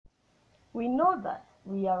We know that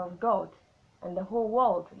we are of God, and the whole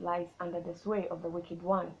world lies under the sway of the wicked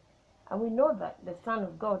one. And we know that the Son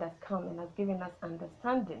of God has come and has given us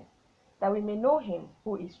understanding, that we may know him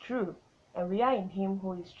who is true, and we are in him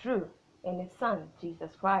who is true, and his Son,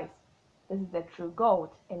 Jesus Christ. This is the true God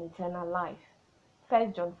and eternal life.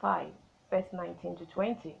 1 John 5, verse 19 to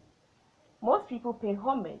 20. Most people pay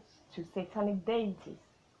homage to satanic deities,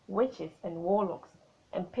 witches and warlocks,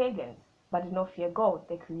 and pagans, but do not fear God,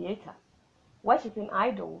 the Creator. Worshipping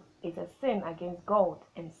idols is a sin against God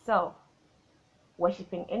and self.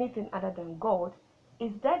 Worshipping anything other than God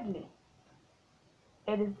is deadly.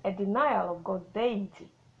 It is a denial of God's deity.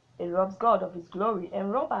 It robs God of his glory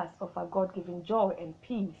and robs us of our God-given joy and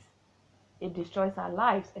peace. It destroys our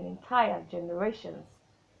lives and entire generations.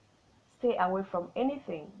 Stay away from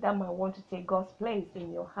anything that might want to take God's place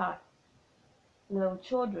in your heart. Little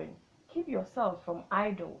children, keep yourselves from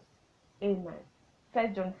idols. Amen.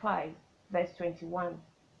 1 John 5, verse 21.